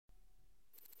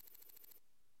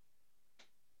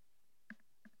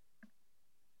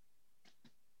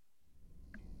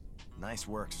Nice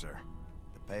work, sir.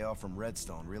 The payoff from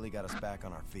Redstone really got us back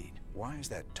on our feet. Why is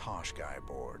that Tosh guy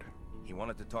aboard? He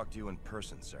wanted to talk to you in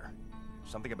person, sir.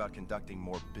 Something about conducting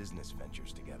more business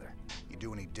ventures together. You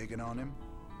do any digging on him?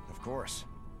 Of course.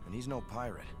 And he's no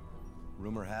pirate.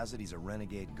 Rumor has it he's a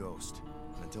renegade ghost.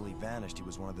 And until he vanished, he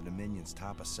was one of the Dominion's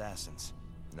top assassins.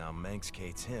 Now Mengsk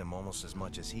hates him almost as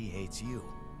much as he hates you.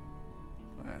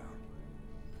 Well,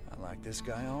 I like this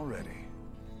guy already.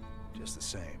 Just the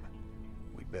same,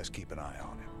 we'd best keep an eye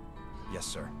on him. Yes,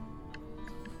 sir.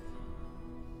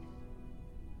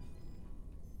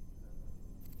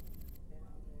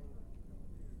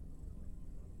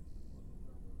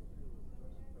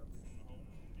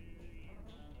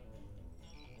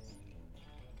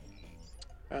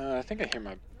 I think I hear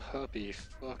my puppy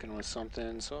fucking with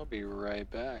something, so I'll be right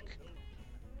back.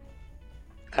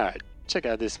 Alright, check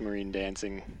out this marine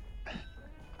dancing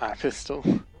eye pistol.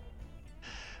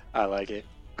 I like it.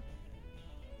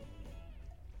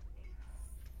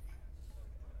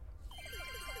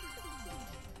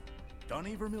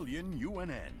 Donnie Vermillion,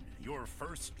 UNN, your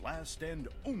first, last, and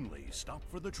only stop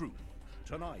for the truth.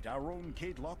 Tonight, our own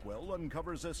Kate Lockwell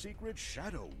uncovers a secret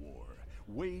shadow war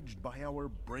waged by our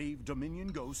brave Dominion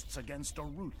ghosts against a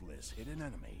ruthless hidden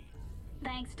enemy.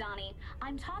 Thanks, Donnie.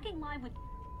 I'm talking live with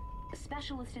a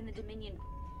specialist in the Dominion.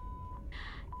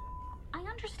 I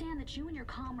understand that you and your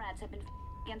comrades have been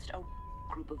against a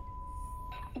group of...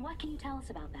 What can you tell us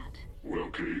about that? Well,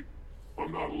 Kate,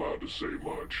 I'm not allowed to say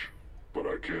much, but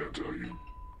I can tell you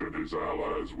that his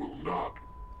allies will not.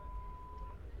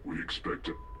 We expect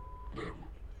them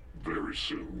very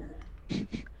soon.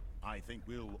 I think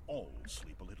we'll all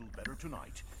sleep a little better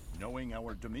tonight, knowing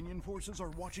our Dominion forces are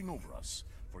watching over us.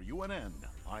 For UNN,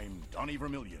 I'm Donnie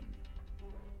Vermillion.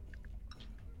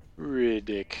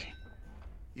 Riddick.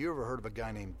 You ever heard of a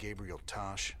guy named Gabriel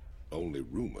Tosh? Only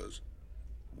rumors.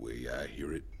 Way I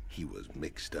hear it, he was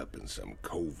mixed up in some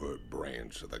covert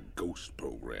branch of the Ghost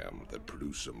program that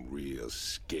produced some real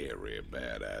scary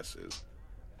badasses.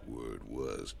 Word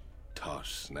was,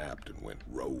 Tosh snapped and went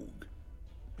rogue.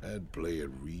 I'd play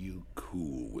it real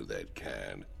cool with that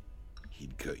kind.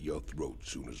 He'd cut your throat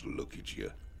soon as look at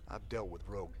you. I've dealt with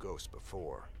rogue ghosts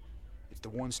before. It's the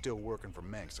one still working for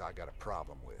Mengsk I got a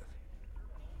problem with.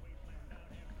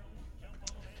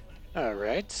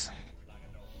 Alright.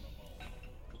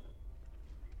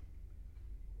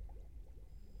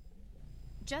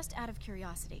 Just out of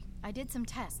curiosity, I did some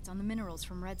tests on the minerals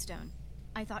from Redstone.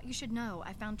 I thought you should know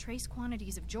I found trace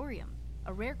quantities of Jorium,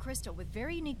 a rare crystal with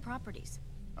very unique properties.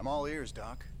 I'm all ears,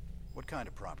 Doc. What kind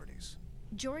of properties?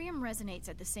 Jorium resonates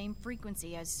at the same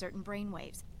frequency as certain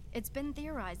brainwaves. It's been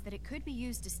theorized that it could be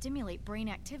used to stimulate brain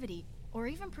activity or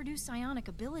even produce psionic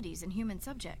abilities in human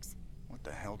subjects. What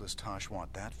the hell does Tosh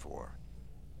want that for?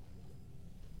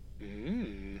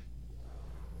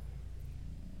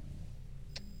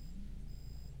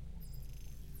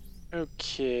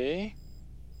 Okay.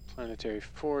 Planetary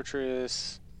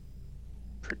Fortress.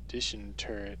 Perdition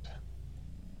Turret.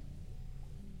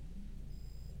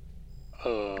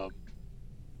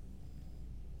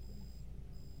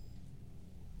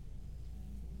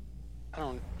 I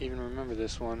don't even remember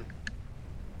this one.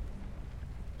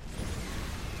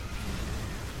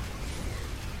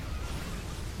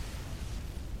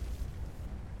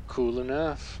 Cool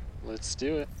enough. Let's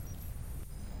do it.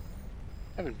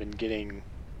 Haven't been getting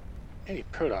any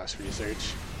Protoss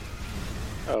research.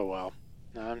 Oh well.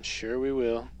 I'm sure we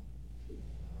will.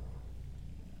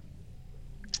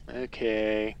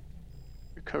 Okay.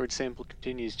 Recovered sample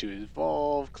continues to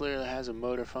evolve. Clearly has a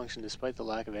motor function despite the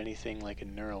lack of anything like a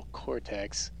neural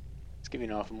cortex. It's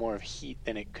giving off more of heat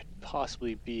than it could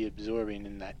possibly be absorbing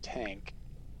in that tank.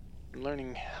 I'm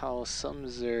learning how some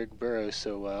Zerg burrow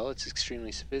so well. It's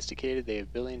extremely sophisticated. They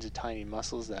have billions of tiny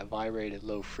muscles that vibrate at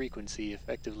low frequency,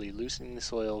 effectively loosening the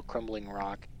soil, crumbling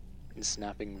rock, and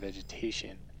snapping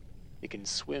vegetation. It can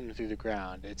swim through the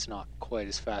ground. It's not quite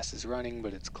as fast as running,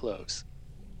 but it's close.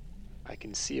 I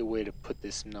can see a way to put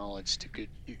this knowledge to good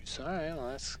use. Alright, well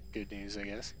that's good news, I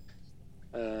guess.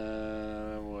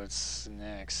 What's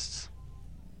next?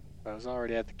 I was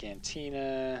already at the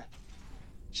cantina.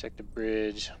 Check the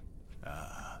bridge.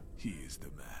 Ah, he is the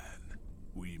man.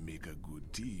 We make a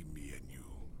good team, me and you.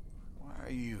 Why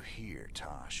are you here,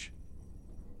 Tosh?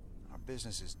 Our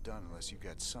business is done unless you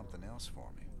got something else for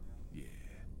me.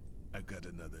 Yeah, I got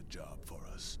another job for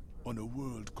us on a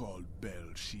world called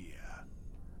Bel Shia.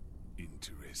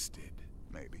 Interested?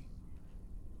 Maybe.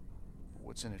 But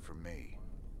what's in it for me?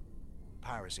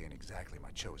 Piracy ain't exactly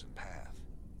my chosen path.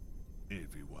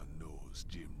 Everyone knows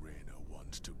Jim Raynor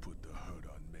wants to put the hurt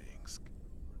on Mengsk.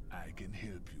 I can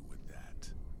help you with that.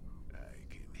 I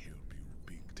can help you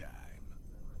big time.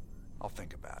 I'll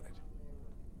think about it.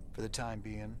 For the time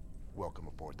being, welcome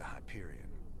aboard the Hyperion.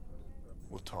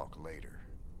 We'll talk later.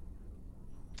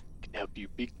 Can help you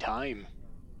big time.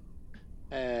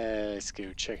 Let's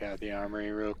go check out the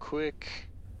armory real quick.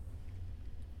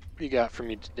 What do you got for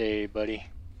me today, buddy?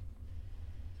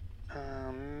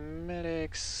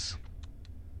 Medics.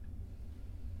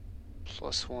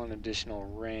 +1 additional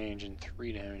range and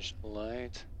 3 damage to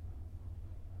light.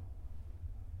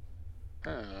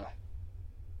 Oh.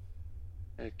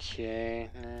 Okay,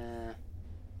 nah.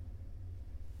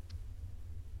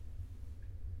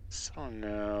 So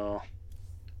no.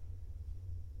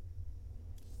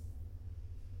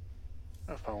 I don't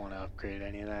know if I want to upgrade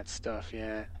any of that stuff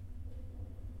yet.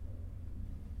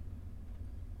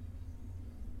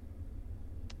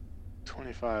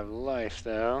 $25 life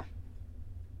though.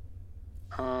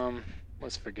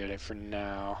 Let's forget it for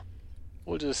now.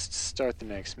 We'll just start the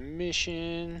next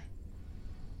mission.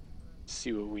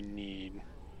 See what we need.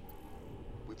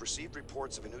 We've received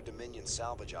reports of a new Dominion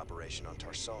salvage operation on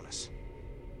Tarsonis.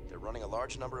 They're running a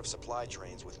large number of supply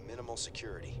trains with minimal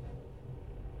security.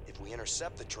 If we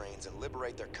intercept the trains and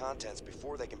liberate their contents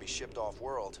before they can be shipped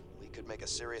off-world, we could make a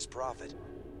serious profit.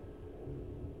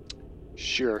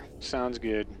 Sure, sounds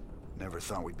good. Never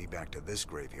thought we'd be back to this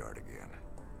graveyard again.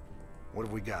 What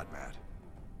have we got, Matt?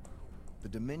 The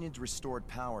Dominion's restored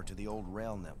power to the old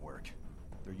rail network.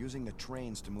 They're using the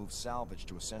trains to move salvage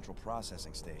to a central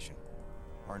processing station.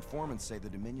 Our informants say the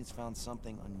Dominion's found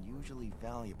something unusually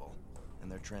valuable,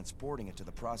 and they're transporting it to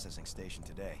the processing station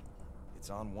today. It's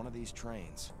on one of these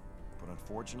trains, but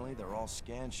unfortunately they're all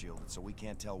scan shielded, so we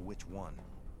can't tell which one.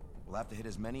 We'll have to hit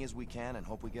as many as we can and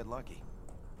hope we get lucky.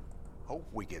 Hope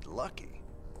we get lucky?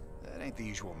 That ain't the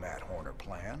usual Matt Horner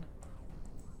plan.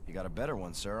 You got a better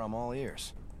one, sir. I'm all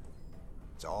ears.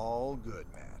 It's all good,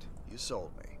 Matt. You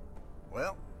sold me.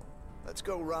 Well, let's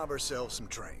go rob ourselves some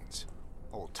trains.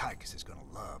 Old Tychus is gonna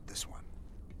love this one.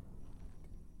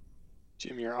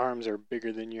 Jim, your arms are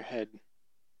bigger than your head.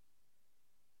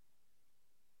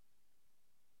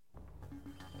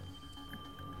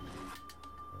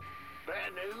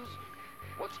 Bad news?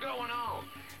 What's going on?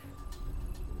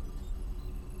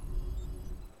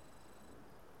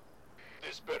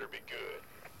 This better be good.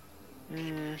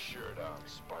 Keep your shirt on,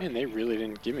 Sparky. Man, they really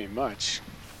didn't give me much.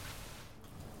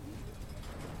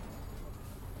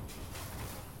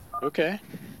 Okay.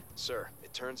 Sir,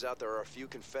 it turns out there are a few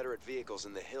Confederate vehicles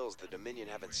in the hills the Dominion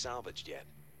haven't salvaged yet.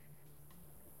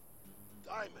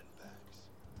 Diamondbacks.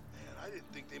 Man, I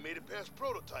didn't think they made it past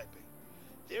prototyping.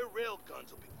 Their rail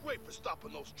guns will be great for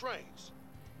stopping those trains.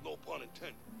 No pun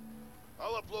intended.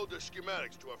 I'll upload their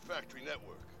schematics to our factory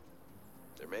network.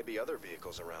 There may be other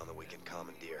vehicles around that we can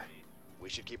commandeer. We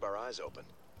should keep our eyes open.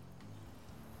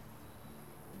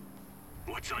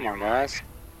 What's on Come your on, mind? guys.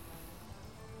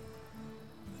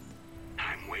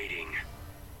 I'm waiting.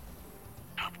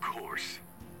 Of course.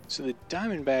 So the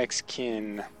Diamondbacks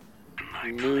can My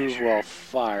move pleasure. while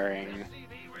firing.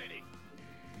 SCV ready.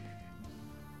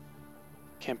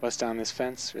 Can't bust down this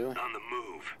fence, really? On the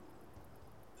move.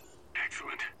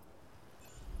 Excellent.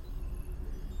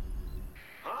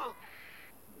 Huh?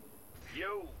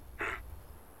 Yo.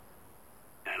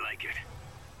 I like it.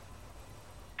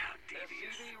 How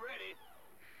devious. SCV ready.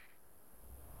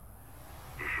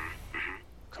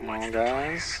 Come on,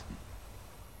 guys.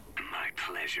 My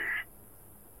pleasure.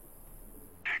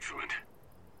 Excellent.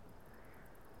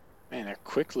 Man, they're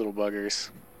quick little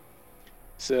buggers.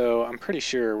 So I'm pretty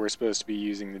sure we're supposed to be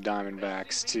using the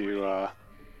Diamondbacks to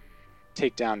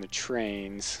take down the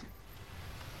trains.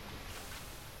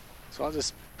 So I'll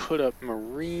just put up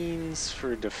Marines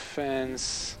for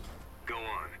defense. Go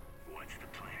on. What's the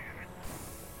plan?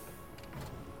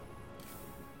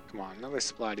 Come on, another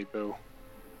supply depot.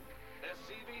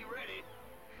 SCV ready.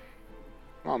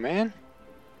 Come on, man.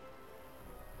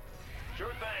 Sure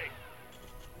thing.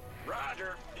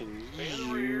 Roger. And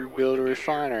you build a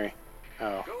refinery.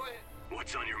 Oh, Go ahead.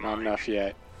 What's on your not mind? enough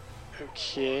yet.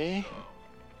 Okay.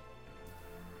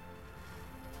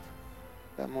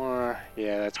 That more?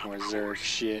 Yeah, that's more Zerg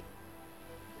shit.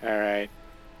 Alright.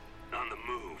 On the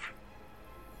move.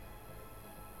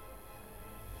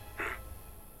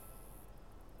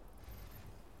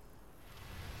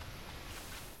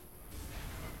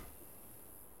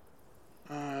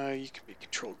 You can be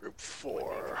control group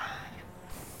 4.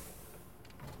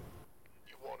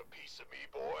 You want a piece of me,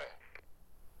 boy?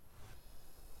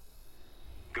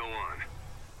 Go on.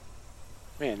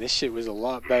 Man, this shit was a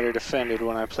lot better defended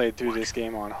when I played through this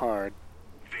game on hard.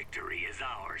 Victory is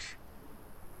ours.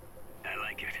 I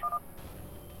like it.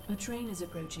 A train is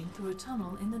approaching through a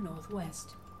tunnel in the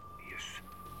northwest. Yes.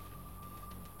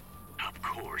 Of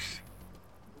course.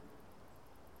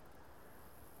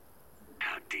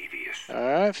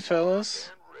 Alright, fellas.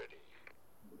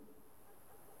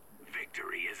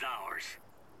 Victory is ours.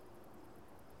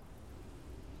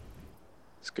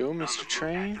 Let's go, Mr.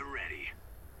 Train.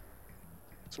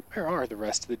 So where are the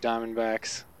rest of the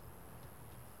Diamondbacks?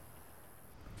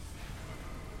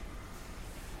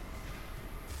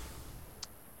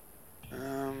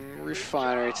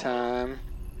 Refinery time.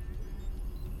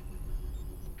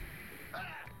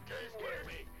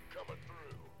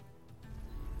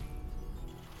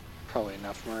 Probably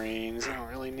enough Marines. I don't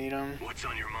really need them. What's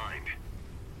on your mind?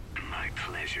 My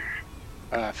pleasure.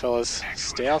 Alright, fellas.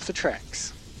 Stay off the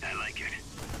tracks. I like it.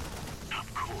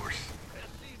 Of course.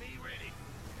 SCV ready.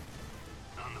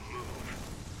 On the move.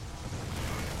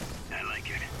 I like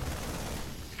it.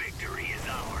 Victory is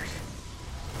ours.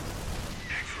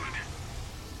 Excellent.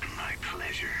 My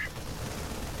pleasure.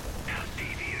 How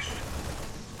devious.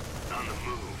 On the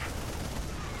move.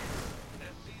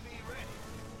 SCV ready.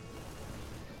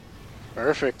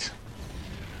 Perfect.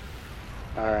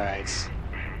 Alright.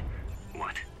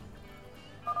 What?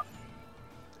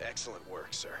 Excellent work,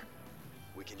 sir.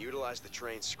 We can utilize the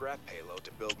train's scrap payload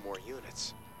to build more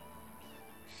units.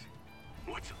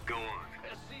 What's go on?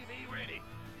 SCV ready.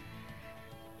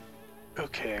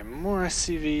 Okay, more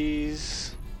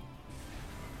SCVs.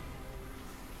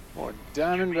 More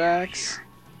Diamondbacks.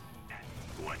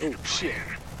 What's Oh, the shit.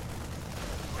 plan?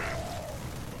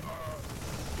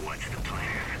 What's the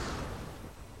plan?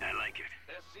 I like it.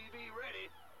 SCV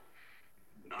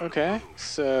ready. Okay,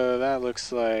 so that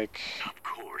looks like Of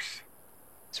course.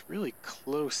 it's really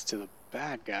close to the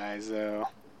bad guys, though.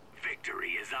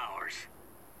 Victory is ours.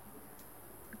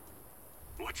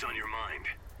 What's on your mind?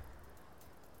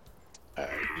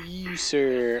 You,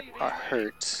 sir, are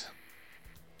hurt.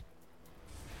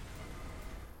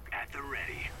 At the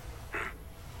ready.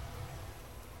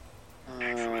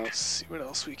 Let's see what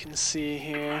else we can see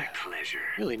here. My pleasure.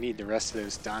 Really need the rest of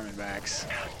those Diamondbacks.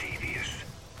 How devious.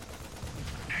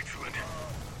 Excellent.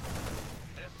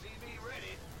 SCV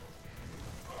ready.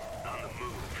 On the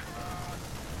move.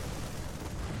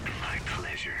 My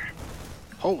pleasure.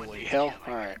 Holy hell.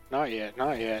 Alright, not yet,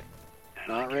 not yet.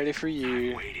 Not ready for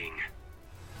you. I'm waiting.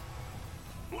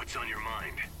 What's on your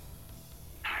mind?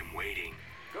 I'm waiting.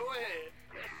 Go ahead.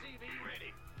 SCV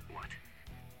ready. What?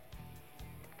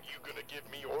 You gonna give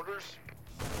me orders?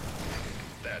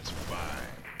 That's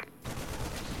fine.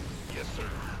 Yes, sir.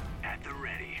 At the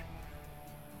ready.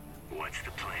 What's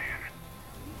the plan?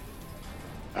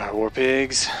 Alright, War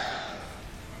Pigs.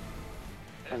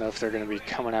 I don't know if they're going to be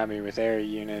coming at me with air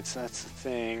units. That's the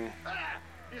thing. Ah!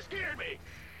 You scared me!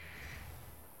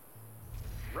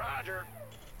 Roger.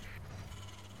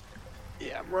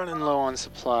 Yeah, I'm running low on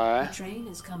supply. The train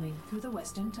is coming through the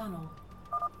western tunnel.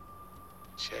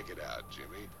 Check it out,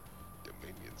 Jimmy.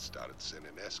 Dominion started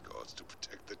sending escorts to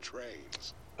protect the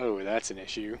trains. Oh, that's an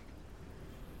issue.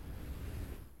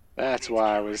 That's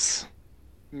why I was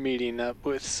meeting up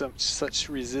with such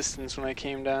resistance when I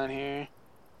came down here.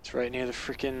 It's right near the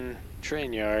freaking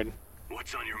train yard.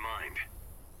 What's on your mind?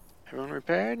 Everyone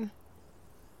repaired?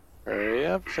 Hurry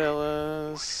up,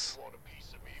 fellas. Want a piece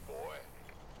of me, boy?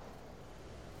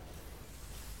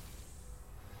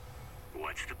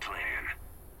 What's the plan?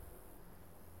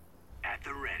 At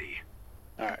the ready.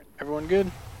 Alright, everyone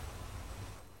good?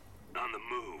 On the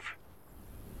move.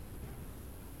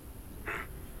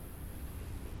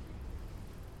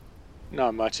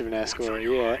 Not much of an What's escort on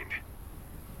your yet. mind?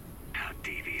 How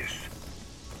devious.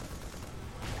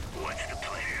 What's the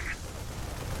plan?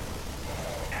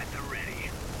 At the ready.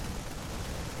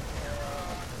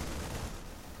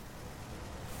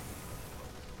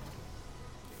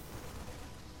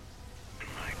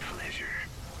 My pleasure.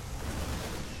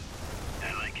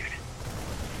 I like it.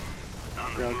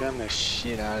 On the Railgun the move.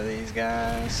 shit out of these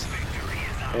guys. Victory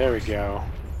is ours. There we go.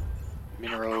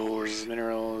 Minerals,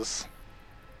 minerals.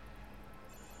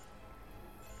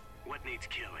 What needs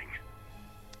killing?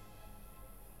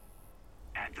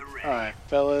 At the ready. Alright,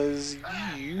 fellas,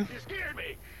 you You scared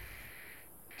me.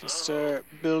 can start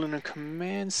building a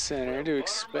command center to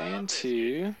expand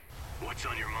to. What's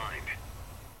on your mind?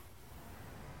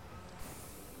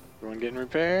 Everyone getting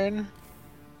repaired?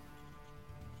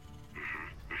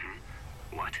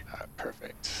 What?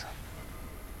 Perfect.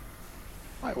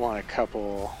 Might want a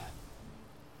couple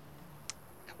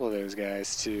of those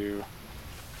guys too.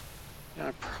 You know,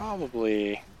 I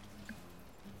probably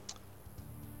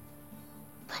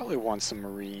want some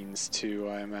Marines too,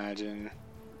 I imagine.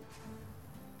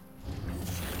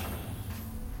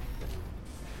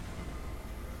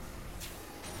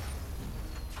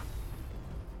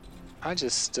 I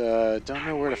just don't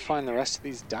know where to find the rest of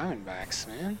these Diamondbacks,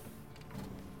 man.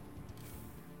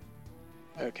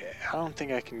 Okay, I don't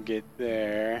think I can get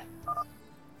there.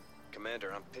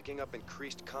 Commander, I'm picking up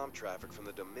increased comm traffic from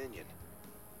the Dominion.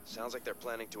 Sounds like they're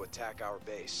planning to attack our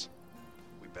base.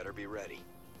 We better be ready.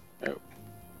 Oh.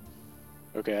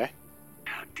 Okay.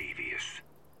 How devious.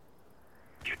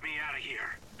 Get me out of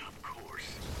here. Of course.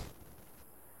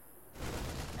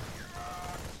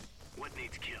 What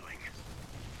needs killing?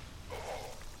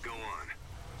 Go on.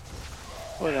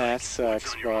 Well, that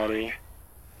sucks, buddy.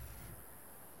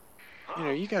 You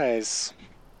know, you guys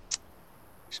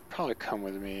should probably come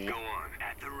with me. Go on,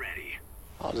 at the ready.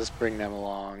 I'll just bring them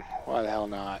along. Why the hell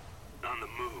not? On the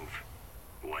move.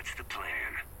 What's the plan?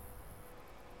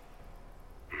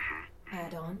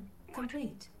 Add-on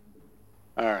complete.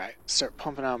 Alright, start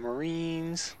pumping out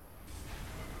Marines.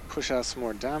 Push out some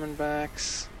more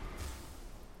Diamondbacks.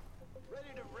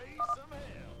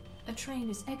 A train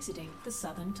is exiting the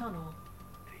southern tunnel.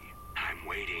 I'm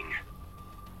waiting.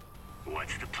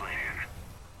 What's the plan?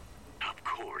 Of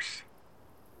course.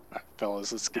 Alright,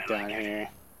 fellas, let's get down here.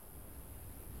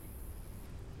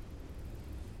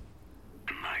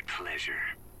 My pleasure.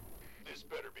 This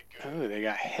better be good. Oh, they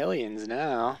got Hellions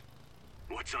now.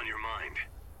 What's on your mind?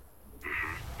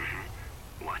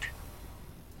 What?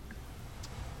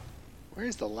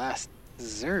 Where's the last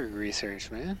Zerg research,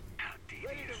 man? How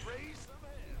devious.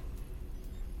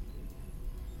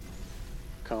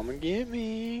 Come and get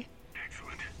me.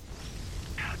 Excellent.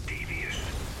 How devious.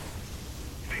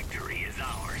 Victory is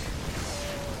ours.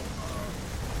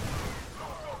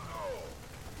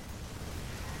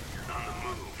 On the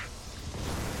move.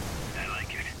 I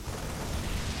like it.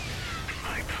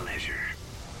 My pleasure.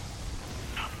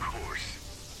 Of course.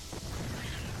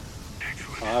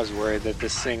 Excellent. I was worried that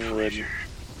this thing would Pleasure.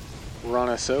 run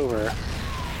us over. Ready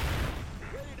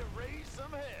to raise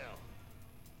some hell.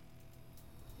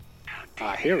 How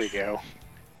Ah, here we devious. go.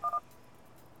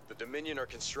 The Dominion are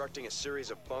constructing a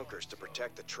series of bunkers to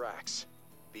protect the tracks.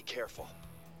 Be careful.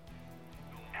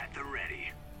 At the ready.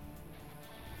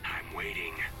 I'm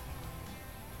waiting.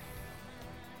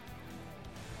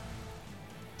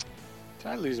 Did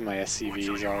I lose my What's on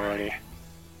SCVs your already? mind?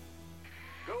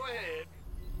 Go ahead.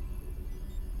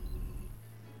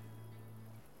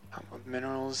 How what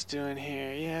minerals doing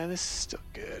here? Yeah, this is still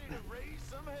good. Ready to raise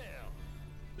some hell.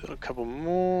 Build a couple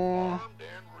more. Armed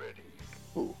and ready.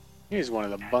 Ooh, here's one of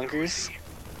the bunkers.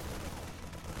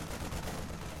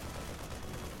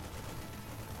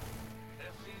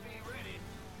 SCV ready.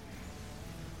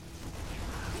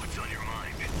 What's on your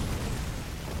mind?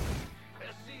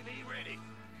 SCV ready.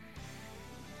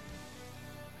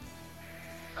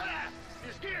 Ah!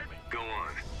 You scared me. Go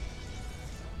on.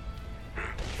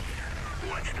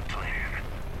 What's the plan?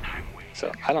 I'm waiting.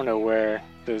 So I don't know where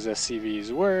those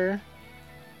SCVs were,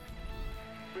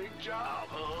 Big job,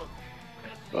 huh?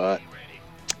 SCV but ready.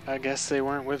 I guess they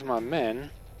weren't with my men.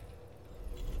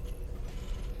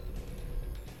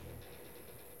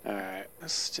 Alright,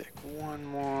 let's stick one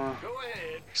more. Go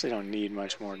ahead. Actually don't need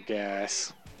much more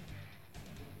gas.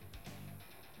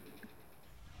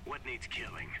 What needs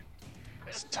killing?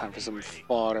 It's time for some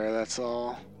fodder, that's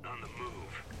all. On the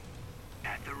move.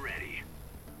 At the ready.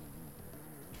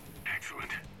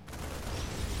 Excellent.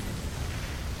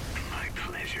 My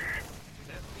pleasure.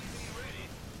 SCV ready.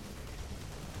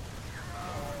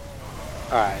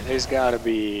 Alright, there's gotta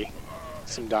be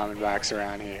some Diamondbacks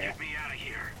around here. Get me out of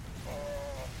here.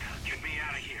 Get me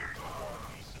out of here.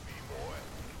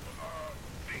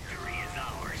 Victory is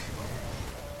ours.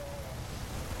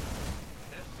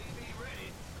 SCV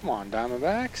ready. Come on,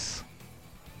 Diamondbacks.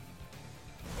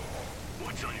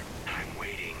 What's on your... I'm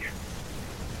waiting.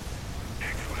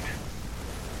 Excellent.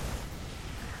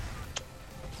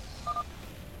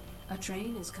 A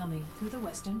train is coming through the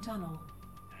western tunnel.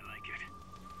 I like it.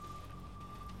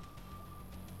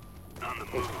 On the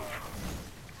move.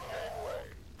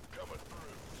 Coming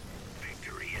through.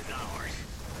 Victory is ours.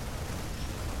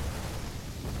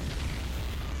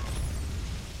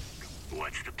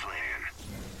 What's the plan?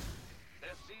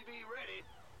 SCV ready.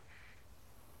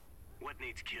 What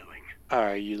needs killing?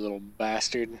 Alright, you little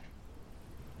bastard.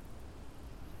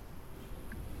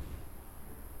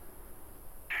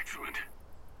 Excellent.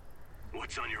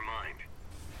 What's on your mind?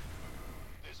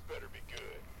 This better be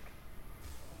good.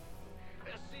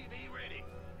 SCV ready.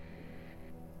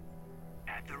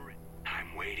 At the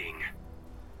I'm waiting.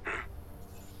 Huh?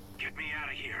 Get me out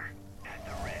of here. At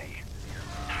the ready.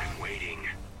 I'm waiting.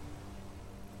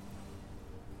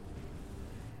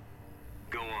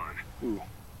 Go on. Ooh.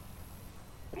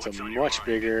 It's What's a on your much mind?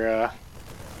 bigger, oh,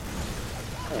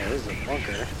 there's a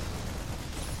bunker.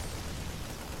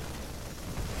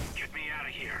 Get me out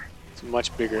of here. It's a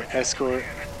much bigger escort.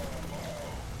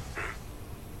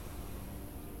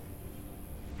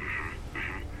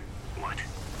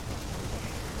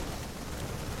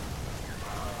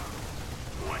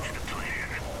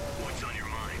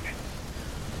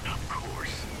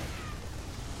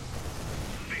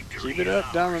 Keep it up,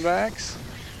 Diamondbacks.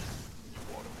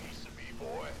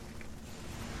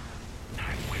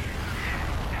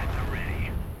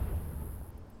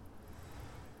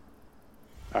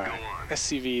 Alright,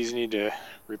 SCVs need to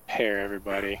repair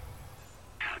everybody.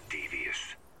 How devious.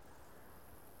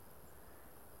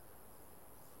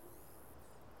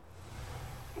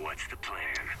 What's the plan?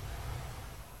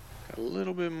 Got a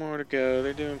little bit more to go.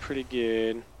 They're doing pretty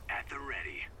good. At the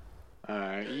ready.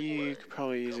 Alright, you could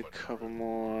probably use a couple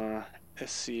more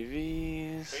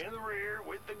SCVs. In the rear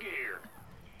with the gear.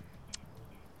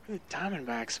 The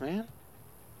Diamondbacks, man.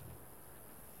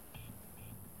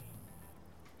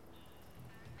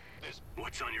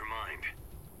 What's on your mind?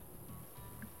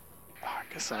 Oh,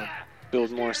 I guess I'll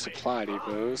build more supply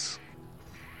depots.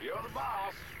 You're the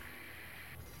boss.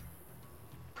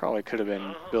 Probably could have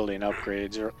been building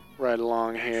upgrades right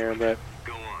along here, but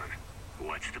Go on.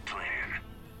 What's the plan?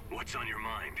 What's on your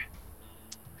mind?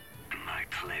 My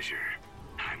pleasure.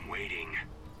 I'm waiting.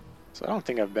 so I don't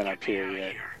think I've been up here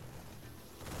yet.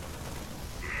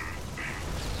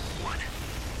 What?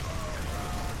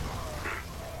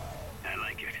 I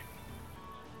like it.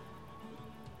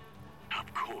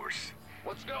 Of course.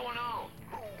 What's going on?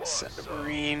 Send a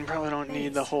Marine. Probably don't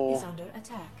need the Base whole is under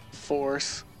attack.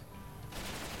 force.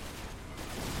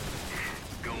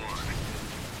 Go on.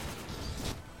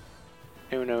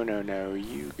 No, no, no, no.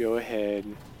 You go ahead.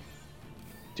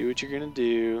 Do what you're gonna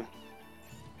do.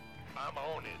 I'm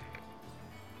on it.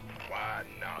 Why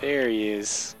not? There he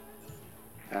is.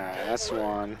 Alright, that's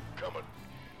one. Coming.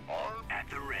 At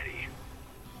the ready.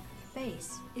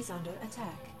 Base is under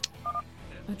attack.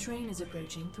 A train is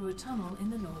approaching through a tunnel in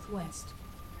the northwest.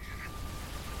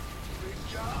 Big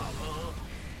job, huh?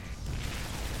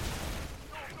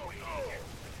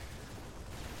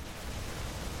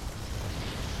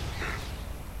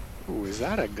 Ooh, is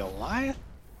that a Goliath?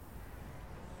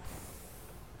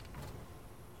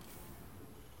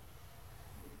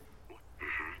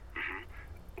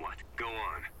 What? Go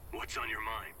on. What's on your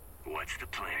mind? What's the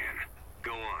plan?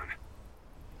 Go on.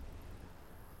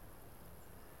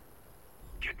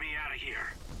 Get me out of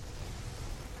here.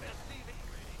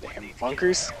 Damn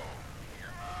bunkers.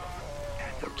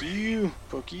 Fuck you.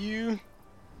 Fuck you.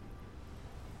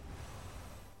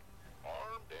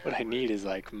 What I need is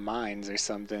like mines or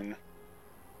something.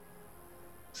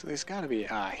 So there's gotta be,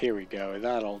 here we go.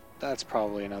 That's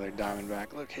probably another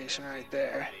Diamondback location right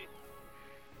there.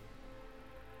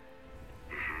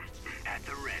 At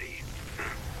the ready.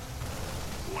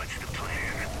 What's the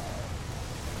plan?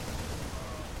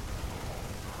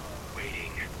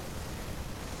 Waiting.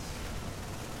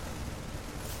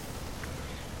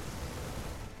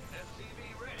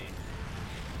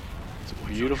 It's a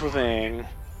beautiful thing.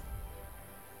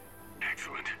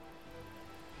 Excellent.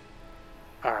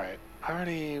 Alright, I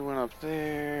already went up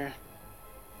there.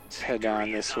 Let's head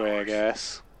down this way, I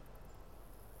guess.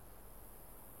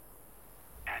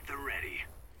 At the ready.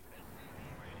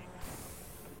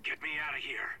 Get me out of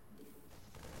here.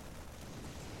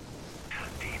 How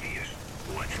devious.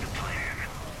 What's the plan?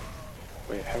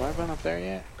 Wait, have I been up there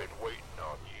yet? Been waiting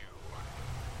on you.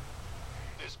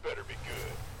 This better be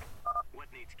good. What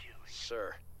needs killing?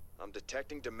 Sir, I'm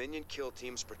detecting Dominion kill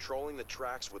teams patrolling the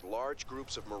tracks with large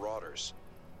groups of marauders.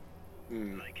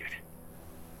 Like it.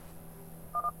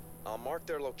 I'll mark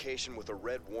their location with a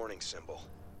red warning symbol.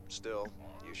 Still,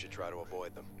 you should try to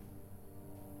avoid them.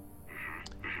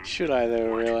 Should I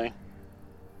though, really?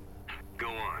 Go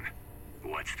on.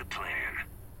 What's the plan?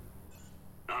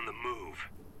 On the move.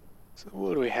 So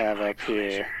what do we have up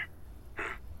here?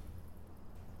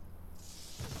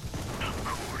 Of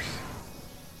course.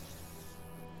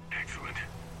 Excellent.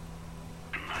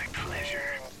 My pleasure.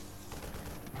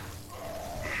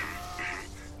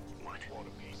 What?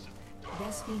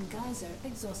 Vespine Geyser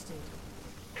exhausted.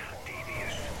 How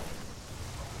devious.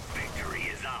 Victory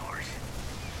is ours.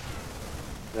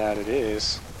 That it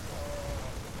is.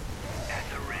 At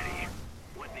the ready.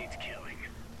 What needs killing?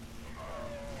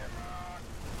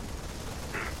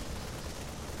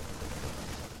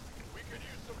 We could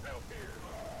use some help here.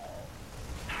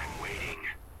 I'm waiting.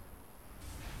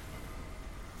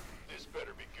 This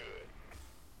better be good.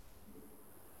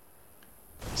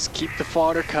 Just keep the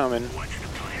fodder coming. What's the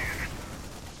plan?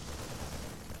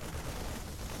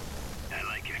 I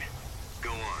like it.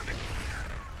 Go on.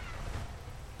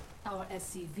 Our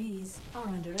SCVs are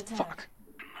under attack. Fuck.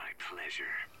 My pleasure.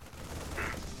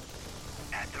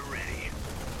 At the ready.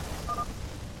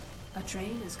 A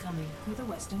train is coming through the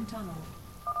western tunnel.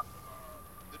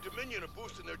 The Dominion are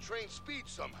boosting their train speed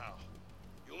somehow.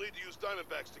 You'll need to use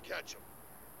Diamondbacks to catch them.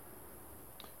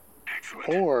 Excellent.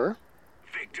 Or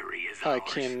Victory is I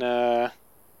ours. can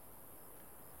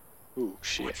Ooh,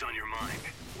 shit. What's on your mind?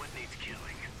 What needs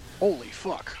killing? Holy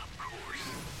fuck. Of course.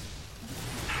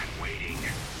 I'm waiting.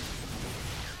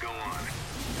 Go on.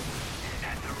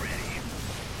 At the ready.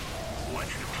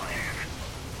 What's the plan?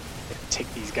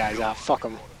 Take these guys out. Fuck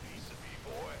them.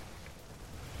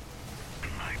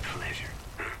 My pleasure.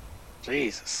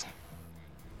 Jesus.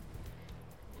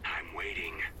 I'm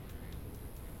waiting.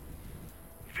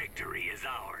 Victory is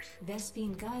ours.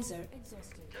 Vespine Geyser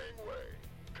exhausted. Gangway,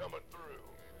 coming through.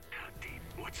 How deep?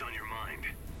 What's on your mind?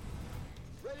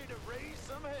 Ready to raise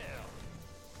some hell.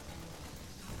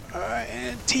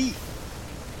 And T.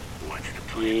 What's the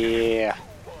plan? Yeah.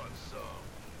 Want some?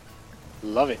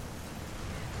 Love it.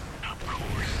 Of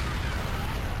course.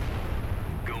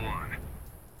 Go on.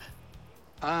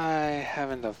 I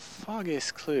haven't the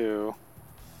foggiest clue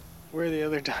where the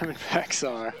other Diamondbacks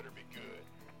are. Better be good.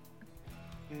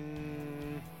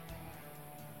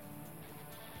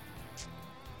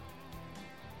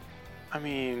 I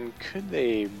mean, could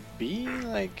they be,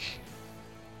 like,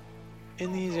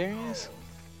 in these areas?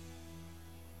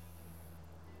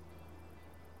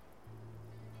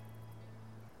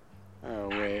 Oh,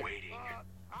 wait. Waiting.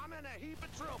 I'm in a heap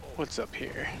of trouble. What's up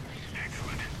here?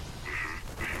 Excellent.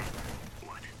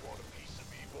 What? Want a piece of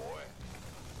me, boy?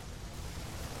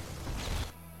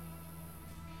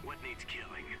 What needs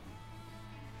killing?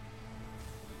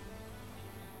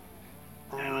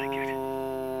 I like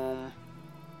it.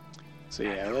 So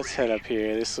yeah, let's head up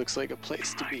here. This looks like a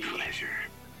place to My be. pleasure.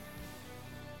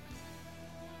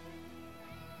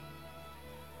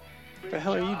 What the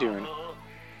hell are you doing?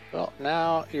 Well,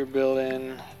 now you're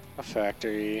building a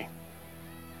factory.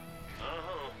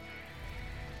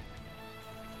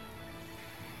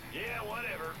 Yeah,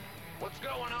 whatever. What's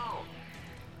going on?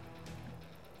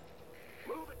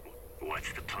 Move it.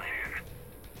 What's the plan?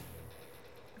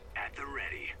 At the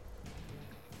ready.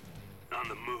 On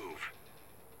the move.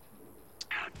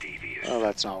 How devious. Oh,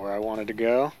 that's not where I wanted to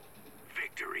go.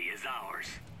 Victory is ours.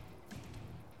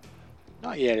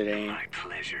 Not yet, it ain't. My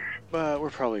pleasure. But we're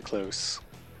probably close.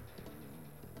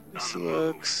 This On the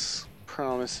move. looks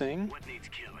promising. What needs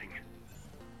killing?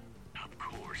 Of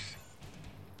course.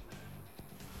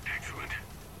 Excellent.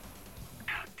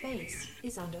 How devious. Base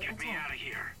is under Get me attack. out of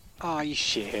here. Aw, you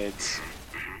shitheads.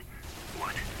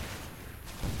 What?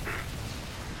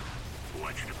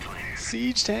 What's the plan?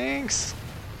 Siege tanks!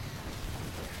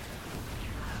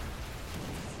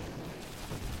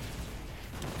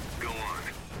 Go on.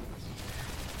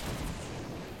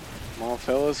 Come on,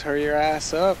 fellas, hurry your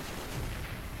ass up.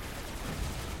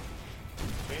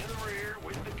 In the rear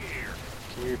with the gear.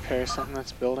 Can you repair something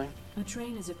that's building? A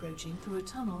train is approaching through a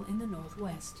tunnel in the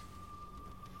northwest.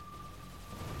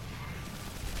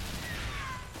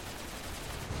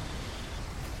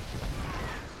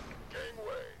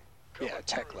 Gangway. Yeah,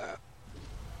 tech lab.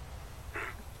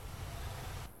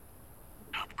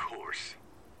 Of course.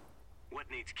 What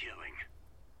needs killing?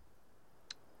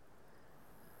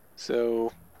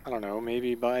 So, I don't know,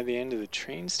 maybe by the end of the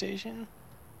train station?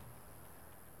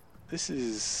 This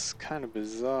is kind of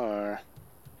bizarre.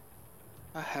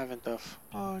 I haven't the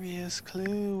foggiest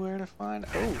clue where to find.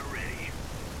 At Oh, the ready.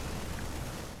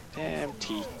 damn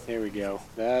T. There we go.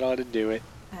 That ought to do it.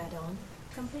 Add-on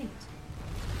complete.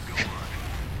 Go on.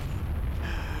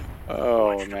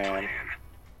 Oh, What's the man.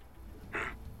 plan?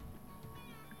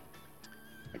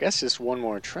 I guess just one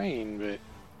more train, but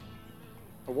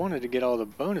I wanted to get all the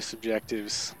bonus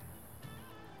objectives.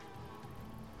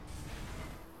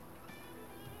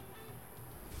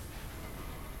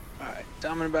 Alright,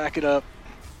 I'm gonna back it up.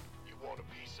 You want a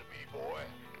piece of me, boy?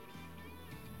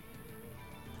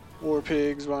 War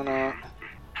pigs, why not?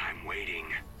 I'm waiting.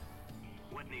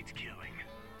 What needs killing?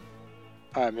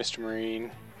 Alright, Mr. Marine.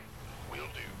 Will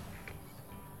do.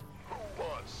 Who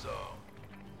wants some?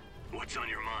 What's on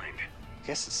your mind?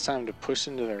 Guess it's time to push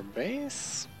into their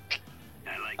base?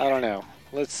 I like I it. don't know.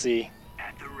 Let's see.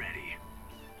 At the ready.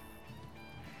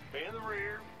 In the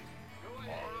rear.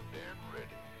 Armed and ready.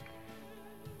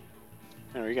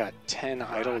 Man, we got 10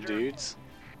 idle Roger. dudes.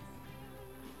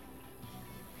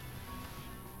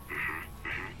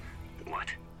 What?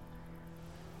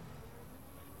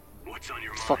 What's on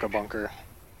your mind? Fuck a bunker.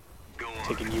 Go on.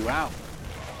 Taking you out.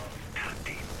 How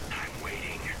deep? I'm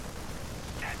waiting.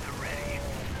 At the ready.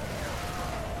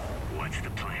 What's the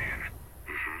plan?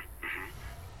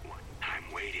 What? I'm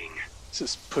waiting. Let's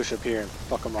just push up here and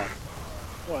fuck them up.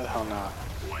 Why the hell not?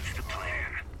 What's the plan?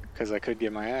 Because I could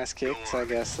get my ass kicked, I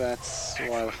guess that's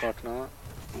why the fuck not.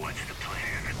 What's the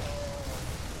plan?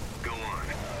 Go on.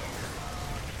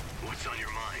 What's on your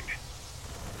mind?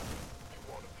 You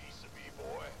want a piece of me,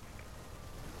 boy?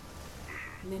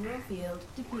 Mineral field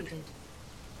depleted.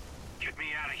 Get me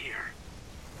out of here.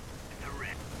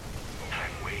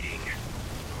 I'm waiting.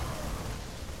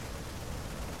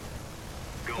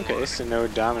 Okay, so no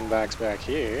Diamondbacks back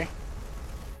here.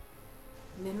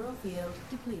 Mineral field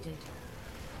depleted.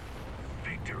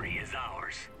 Victory is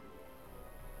ours.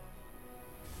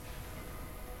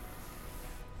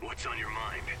 What's on your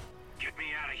mind? Get me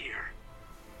out of here.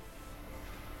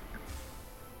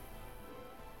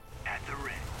 At the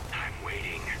red. I'm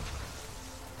waiting.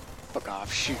 Fuck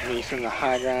off, shoot me from the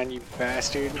high ground, you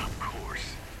bastard. Of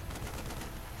course.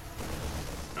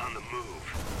 On the move.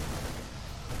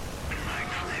 My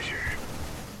pleasure.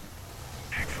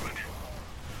 Excellent.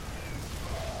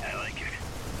 I like it.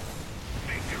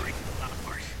 Victory,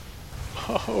 ours.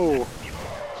 Oh,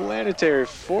 planetary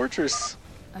fortress.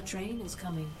 A train is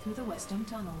coming through the western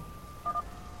tunnel.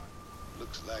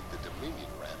 Looks like the Dominion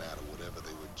ran out of whatever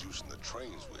they were juicing the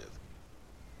trains with.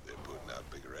 They're putting out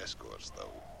bigger escorts, though.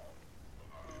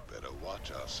 We better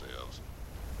watch ourselves.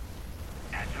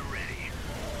 At the ready.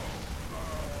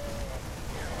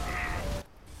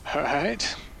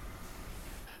 Alright.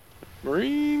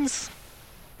 Marines.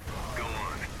 Go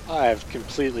on. I have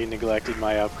completely neglected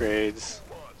my upgrades.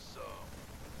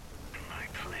 My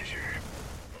pleasure.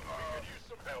 We could use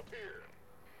some help here.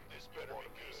 This better be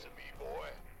good of me, boy.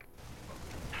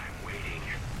 I'm waiting.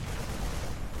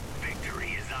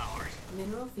 Victory is ours.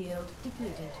 Mineral field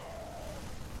depleted.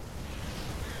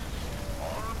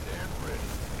 Armed and ready.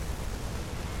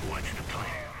 What's the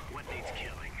plan? What needs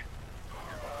killing?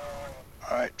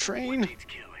 Alright, train. Needs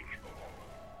killing.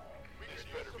 This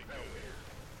better be good.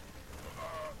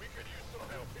 We could use some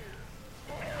help here.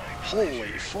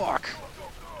 Holy fuck.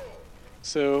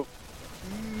 So,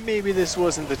 maybe this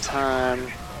wasn't the time.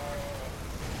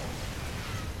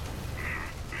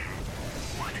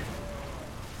 What?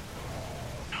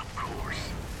 Of course.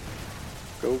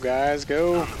 Go, guys,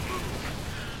 go.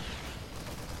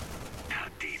 How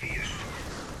devious.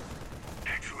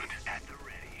 Excellent. At the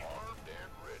ready. Armed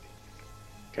and ready.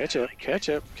 Catch up, catch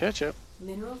up, catch up.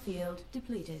 Mineral field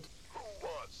depleted. Who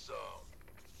wants some?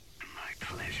 My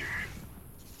pleasure.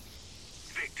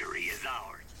 Victory is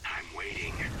ours. I'm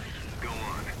waiting. Go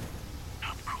on.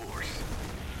 Of course.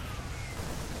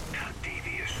 How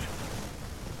devious.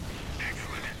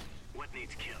 Excellent. What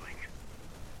needs killing?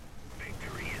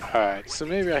 Victory is Alright, so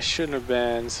maybe I shouldn't have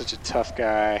been such a tough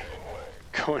guy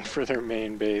going for their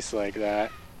main base like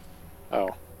that.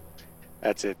 Oh,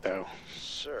 that's it though.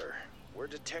 Sir, we're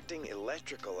detecting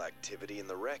electrical activity in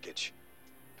the wreckage.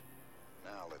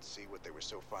 Now let's see what they were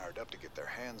so fired up to get their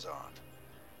hands on.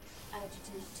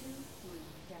 Adjutant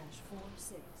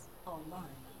 23-46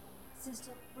 online.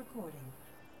 System recording.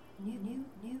 New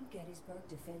Gettysburg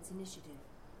Defense Initiative.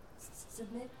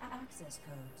 Submit access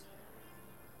codes.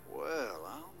 Well,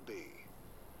 I'll be.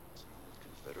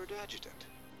 Confederate adjutant.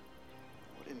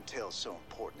 What intel's so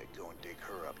important they'd go and dig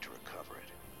her up to recover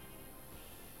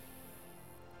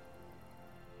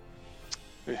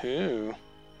it? Woohoo.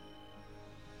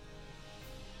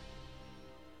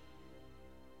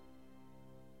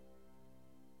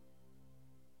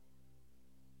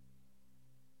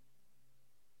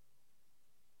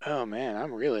 Oh man,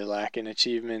 I'm really lacking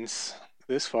achievements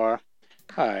this far.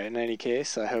 Alright, in any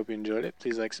case, I hope you enjoyed it.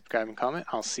 Please like, subscribe, and comment.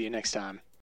 I'll see you next time.